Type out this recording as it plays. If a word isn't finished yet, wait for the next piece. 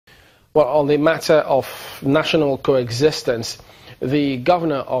Well, on the matter of national coexistence, the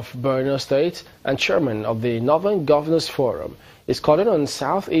governor of Borno State and chairman of the Northern Governors Forum is calling on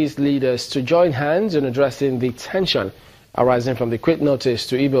Southeast leaders to join hands in addressing the tension arising from the quit notice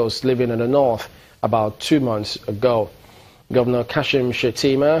to Igbos living in the north about 2 months ago. Governor Kashim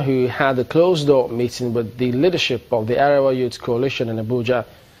Shettima, who had a closed-door meeting with the leadership of the Arewa Youth Coalition in Abuja,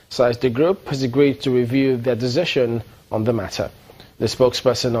 says the group has agreed to review their decision on the matter. The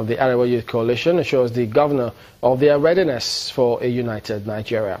spokesperson of the Arewa Youth Coalition assures the governor of their readiness for a united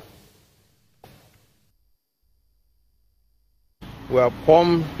Nigeria. We have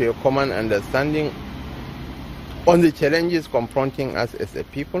come to a common understanding on the challenges confronting us as a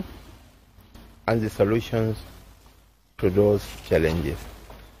people and the solutions to those challenges.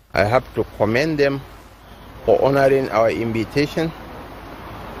 I have to commend them for honoring our invitation,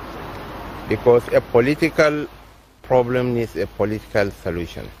 because a political problem needs a political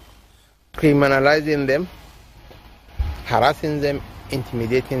solution. Criminalizing them, harassing them,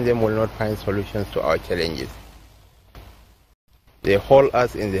 intimidating them will not find solutions to our challenges. They hold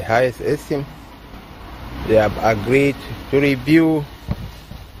us in the highest esteem. They have agreed to review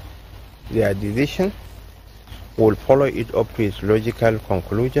their decision. We will follow it up to its logical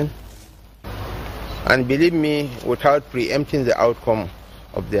conclusion. And believe me, without preempting the outcome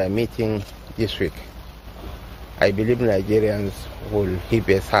of their meeting this week, I believe Nigerians will heave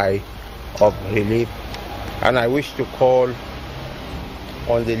a sigh of relief. And I wish to call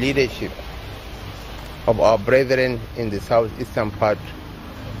on the leadership of our brethren in the southeastern part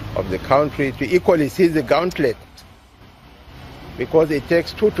of the country to equally seize the gauntlet, because it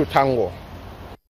takes two to tango.